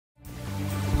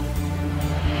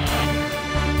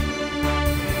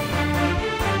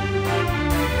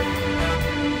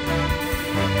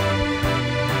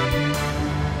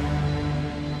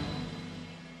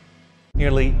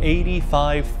Nearly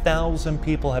 85,000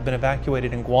 people have been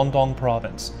evacuated in Guangdong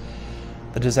province.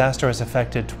 The disaster has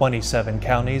affected 27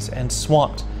 counties and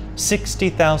swamped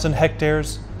 60,000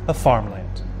 hectares of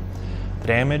farmland. The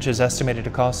damage is estimated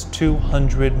to cost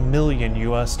 $200 million.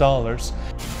 Қыркүйек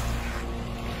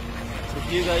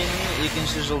айының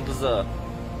екінші жылдызы.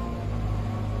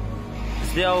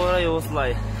 Бізде ауа райы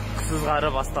осылай қысыз қары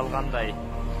басталғандай.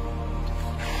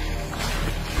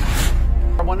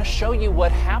 I want to show you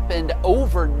what happened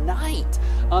overnight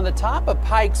on the top of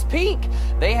Pikes Peak.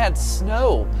 They had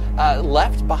snow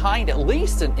left behind, at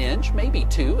least an inch, maybe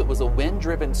two. It was a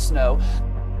wind-driven snow.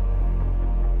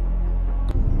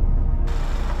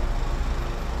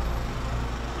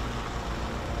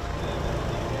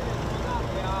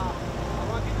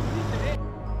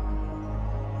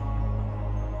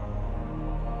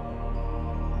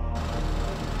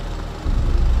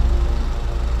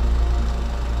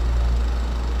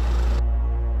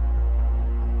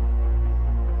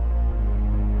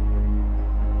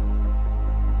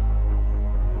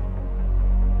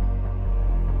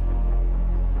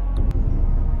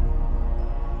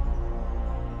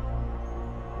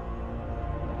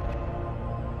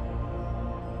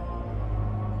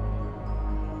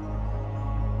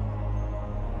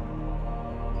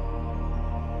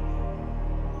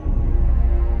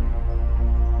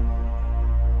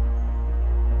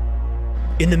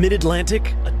 In the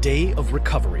mid-Atlantic, a day of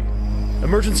recovery.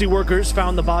 Emergency workers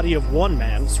found the body of one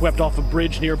man swept off a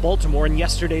bridge near Baltimore in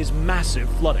yesterday's massive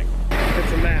flooding.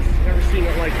 It's a mess. Never seen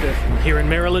it like this. Here in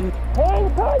Maryland,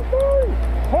 Hang typhoon!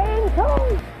 Hang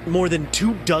tight! more than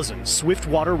 24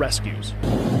 swiftwater rescues.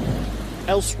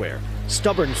 Elsewhere,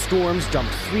 stubborn storms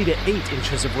dumped 3 to 8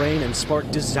 inches of rain and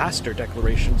sparked disaster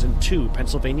declarations in 2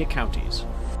 Pennsylvania counties.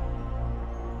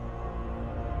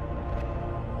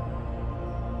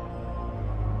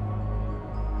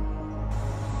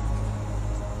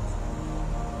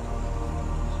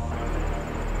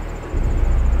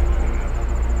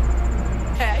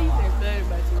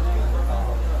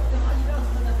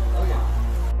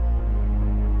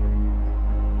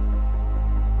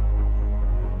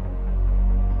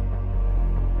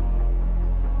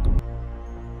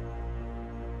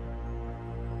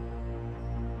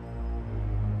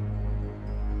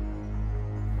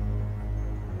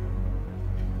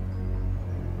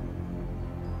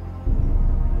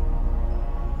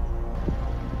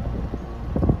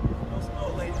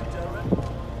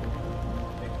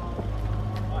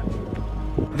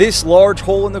 This large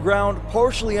hole in the ground,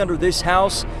 partially under this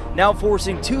house, now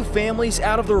forcing 2 families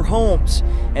out of their homes.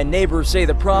 And neighbors say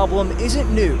the problem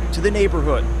isn't new to the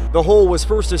neighborhood. The hole was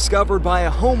first discovered by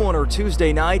a homeowner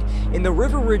Tuesday night in the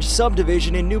River Ridge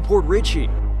subdivision in Newport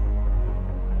Richey.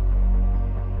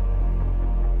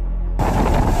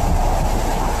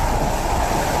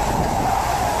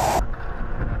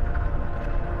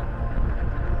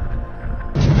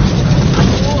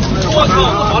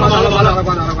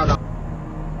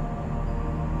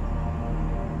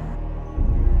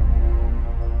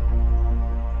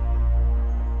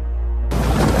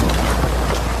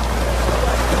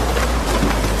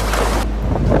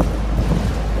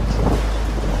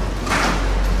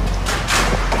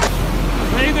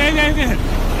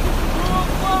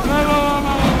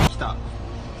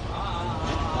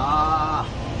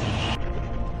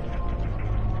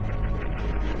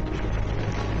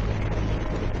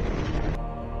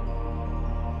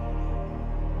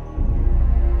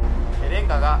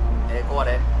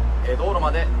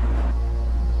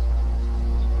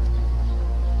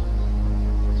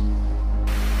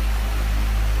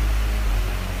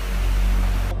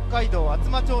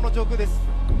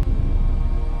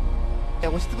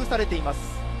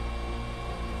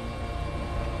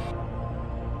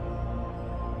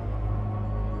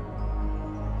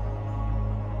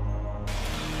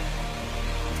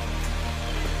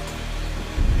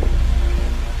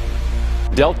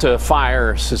 Delta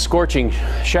fire is scorching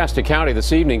Shasta County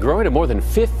this evening, growing to more than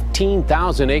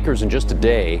 15,000 acres in just a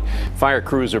day. Fire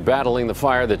crews are battling the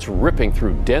fire that's ripping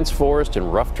through dense forest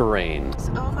and rough terrain.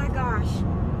 Oh my gosh,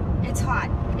 it's hot.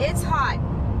 It's hot.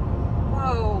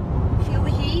 Whoa, feel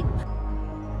the heat?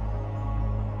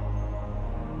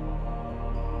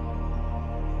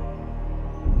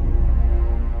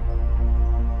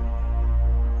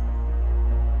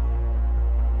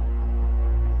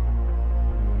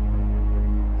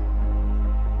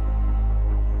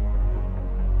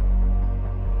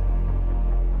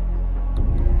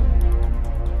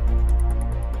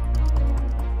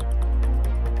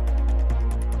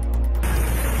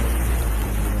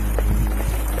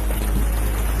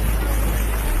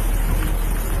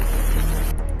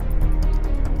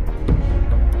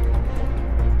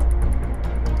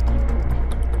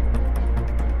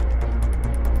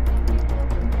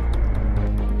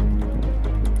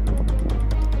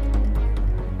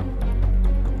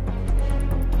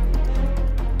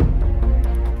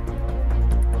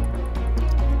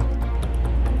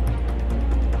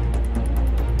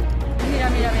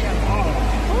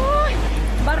 ¡Uy!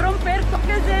 Va a romper,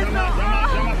 ¿qué es eso?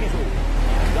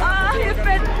 ¡Ay,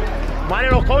 espera! Mare,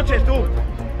 los coches, tú.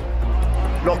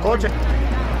 Los coches.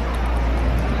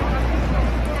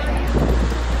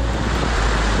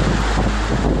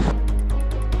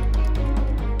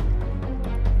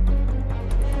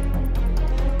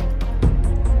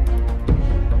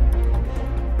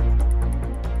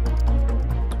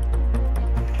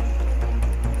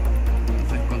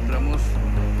 Nos encontramos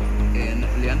en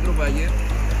Leandro Valle.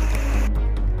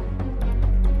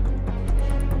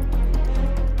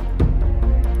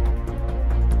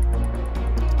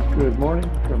 Good morning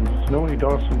from snowy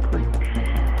Dawson Creek.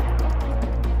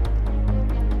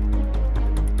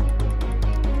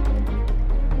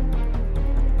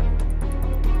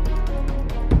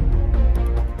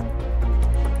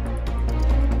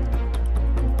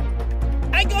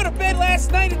 I go to bed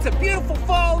last night, it's a beautiful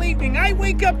fall evening. I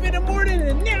wake up in the morning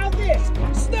and now this,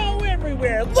 snow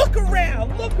everywhere. Look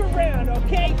around,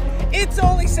 okay? It's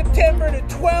only September the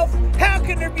 12th. How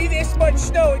can there be this much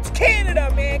snow? It's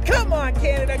Canada, man. Come on,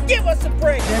 Canada, give us a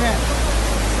break.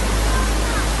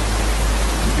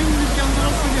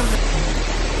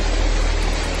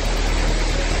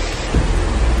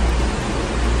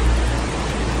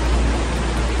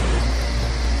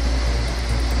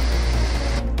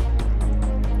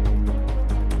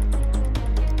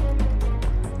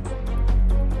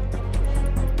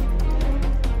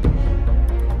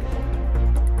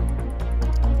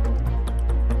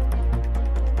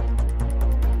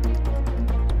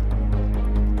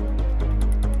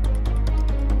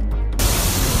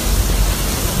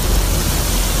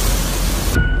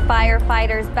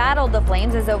 Firefighters battled the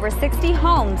flames as over 60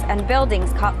 homes and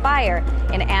buildings caught fire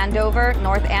in Andover,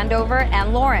 North Andover,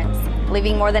 and Florence,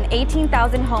 leaving more than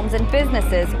 18,000 homes and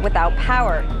businesses without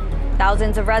power.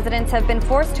 Thousands of residents have been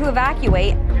forced to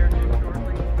evacuate.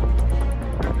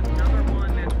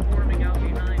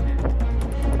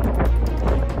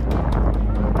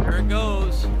 There it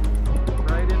goes.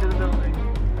 Right into the building.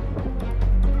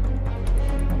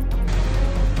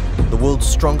 The world's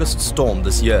strongest storm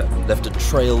this year left a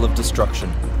trail of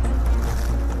destruction.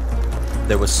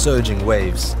 There were surging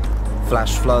waves,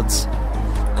 flash floods,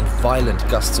 and violent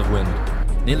gusts of wind.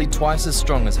 Nearly twice as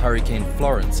strong as Hurricane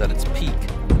Florence at its peak,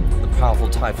 the powerful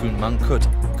Typhoon Mangkhut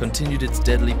continued its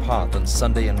deadly path on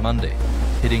Sunday and Monday,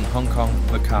 hitting Hong Kong,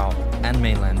 Macau, and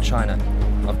mainland China,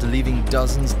 after leaving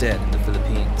dozens dead in the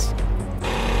Philippines.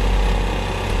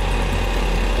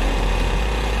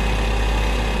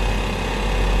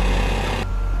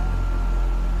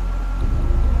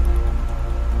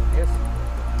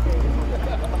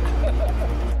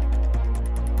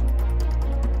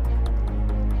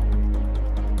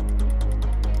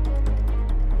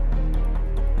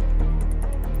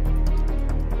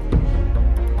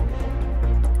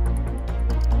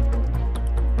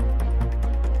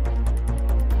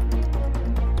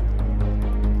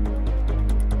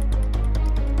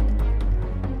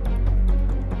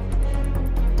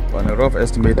 On a rough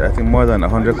estimate, I think more than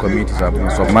 100 communities have been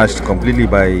submerged completely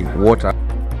by water.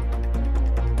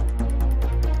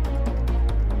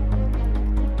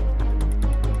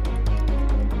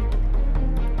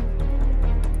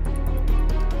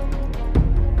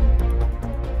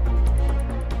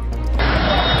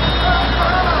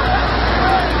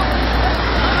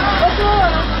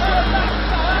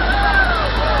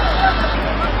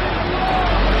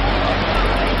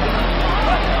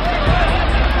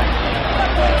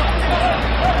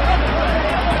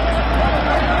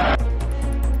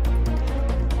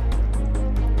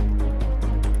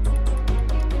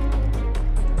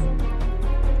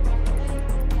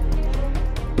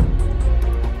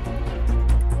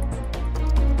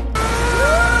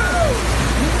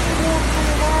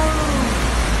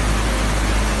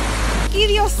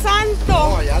 Dios santo!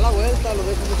 No, allá a la vuelta lo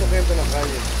ves mucha gente en la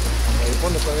calle. Ahí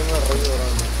pone también una arroyo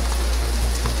grande.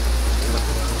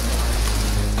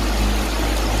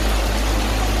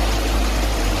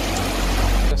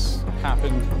 This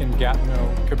happened in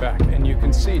Gatineau, Quebec, and you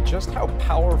can see just how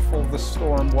powerful the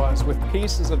storm was, with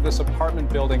pieces of this apartment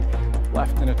building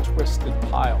left in a twisted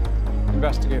pile.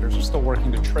 Investigators are still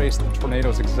working to trace the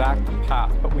tornado's exact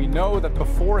path, but we know that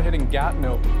before hitting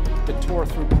Gatineau, it tore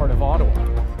through part of Ottawa.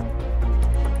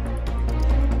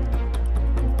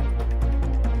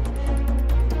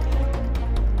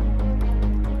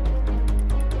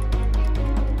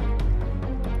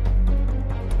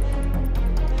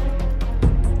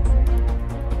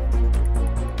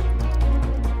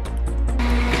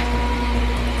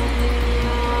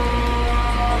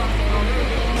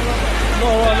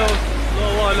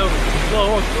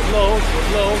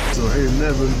 So hey,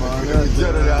 never mind.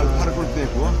 Para col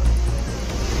tempo,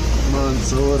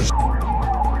 Mansoor.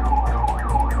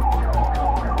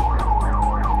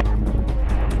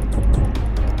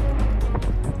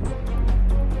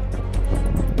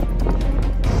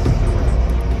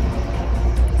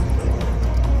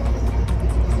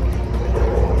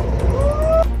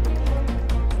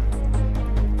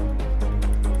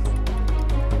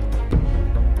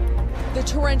 The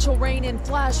torrential rain and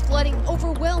flash flooding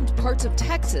overwhelmed parts of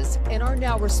Texas and are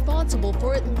now responsible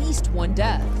for at least one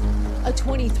death. A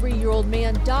 23-year-old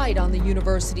man died on the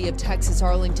University of Texas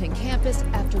Arlington campus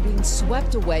after being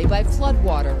swept away by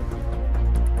floodwater.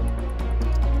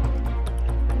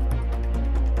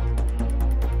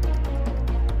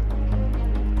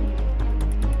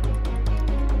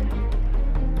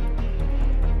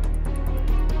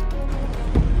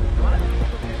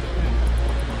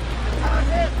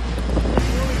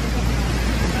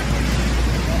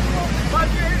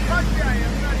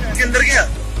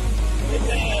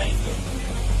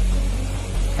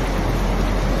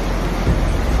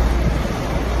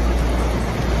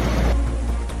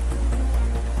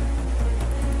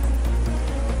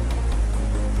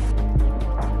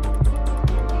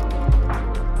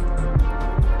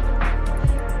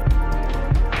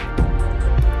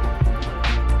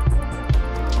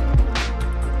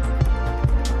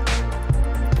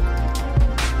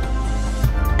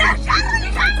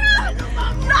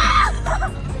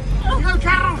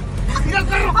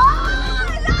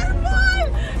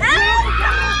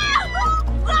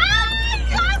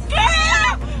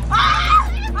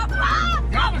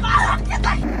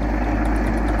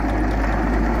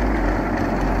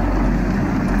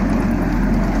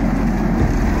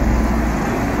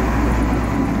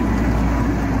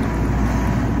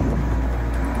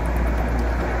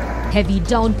 Heavy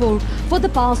downpour for the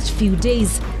past few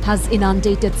days has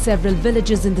inundated several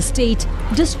villages in the state,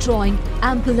 destroying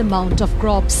ample amount of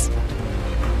crops.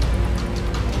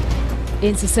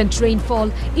 Incessant rainfall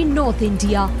in North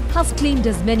India has claimed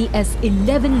as many as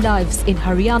 11 lives in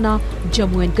Haryana,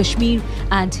 Jammu and Kashmir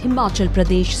and Himachal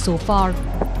Pradesh so far.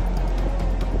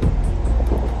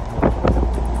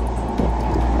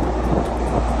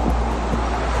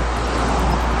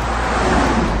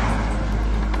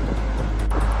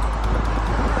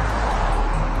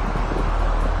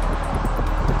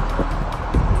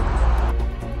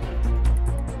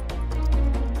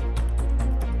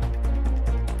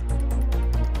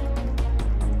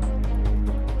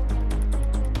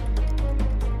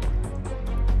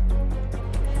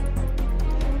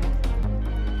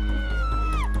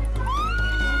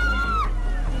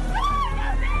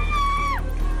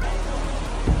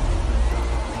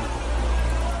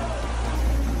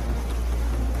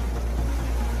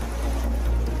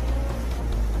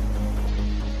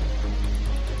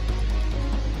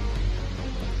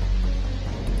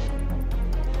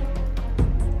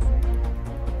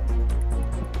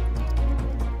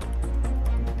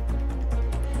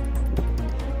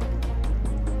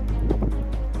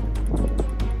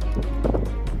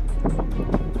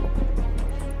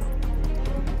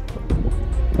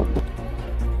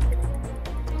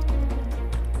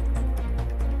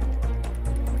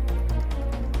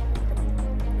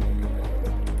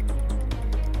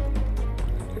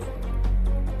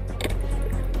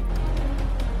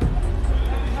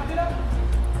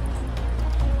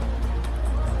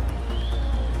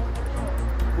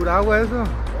 Pura agua eso.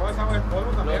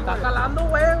 Lo está jalando,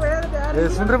 güey,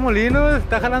 Es un remolino,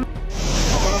 está jalando.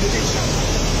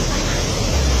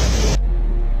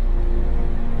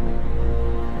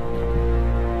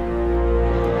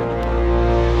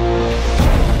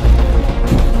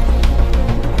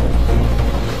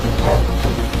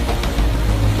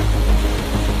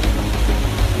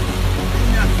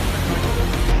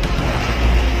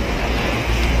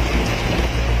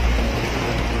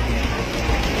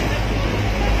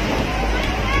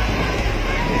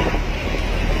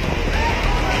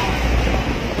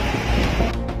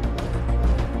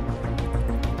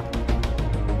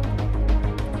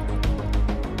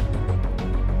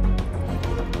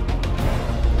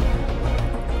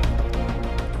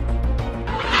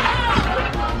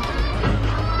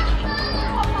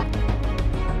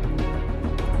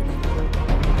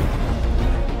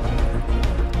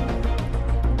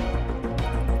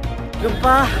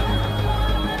 Jumpa.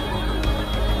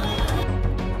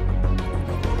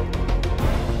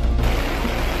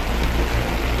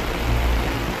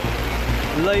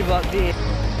 Live up there.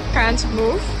 Can't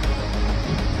move.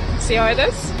 See how it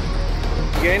is?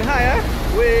 Getting higher.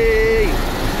 Wait.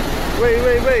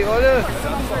 Order.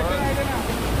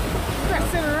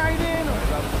 Pressing right in.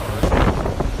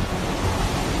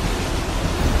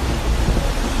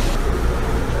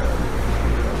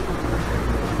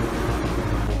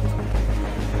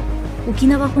 沖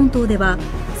縄本島では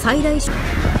最大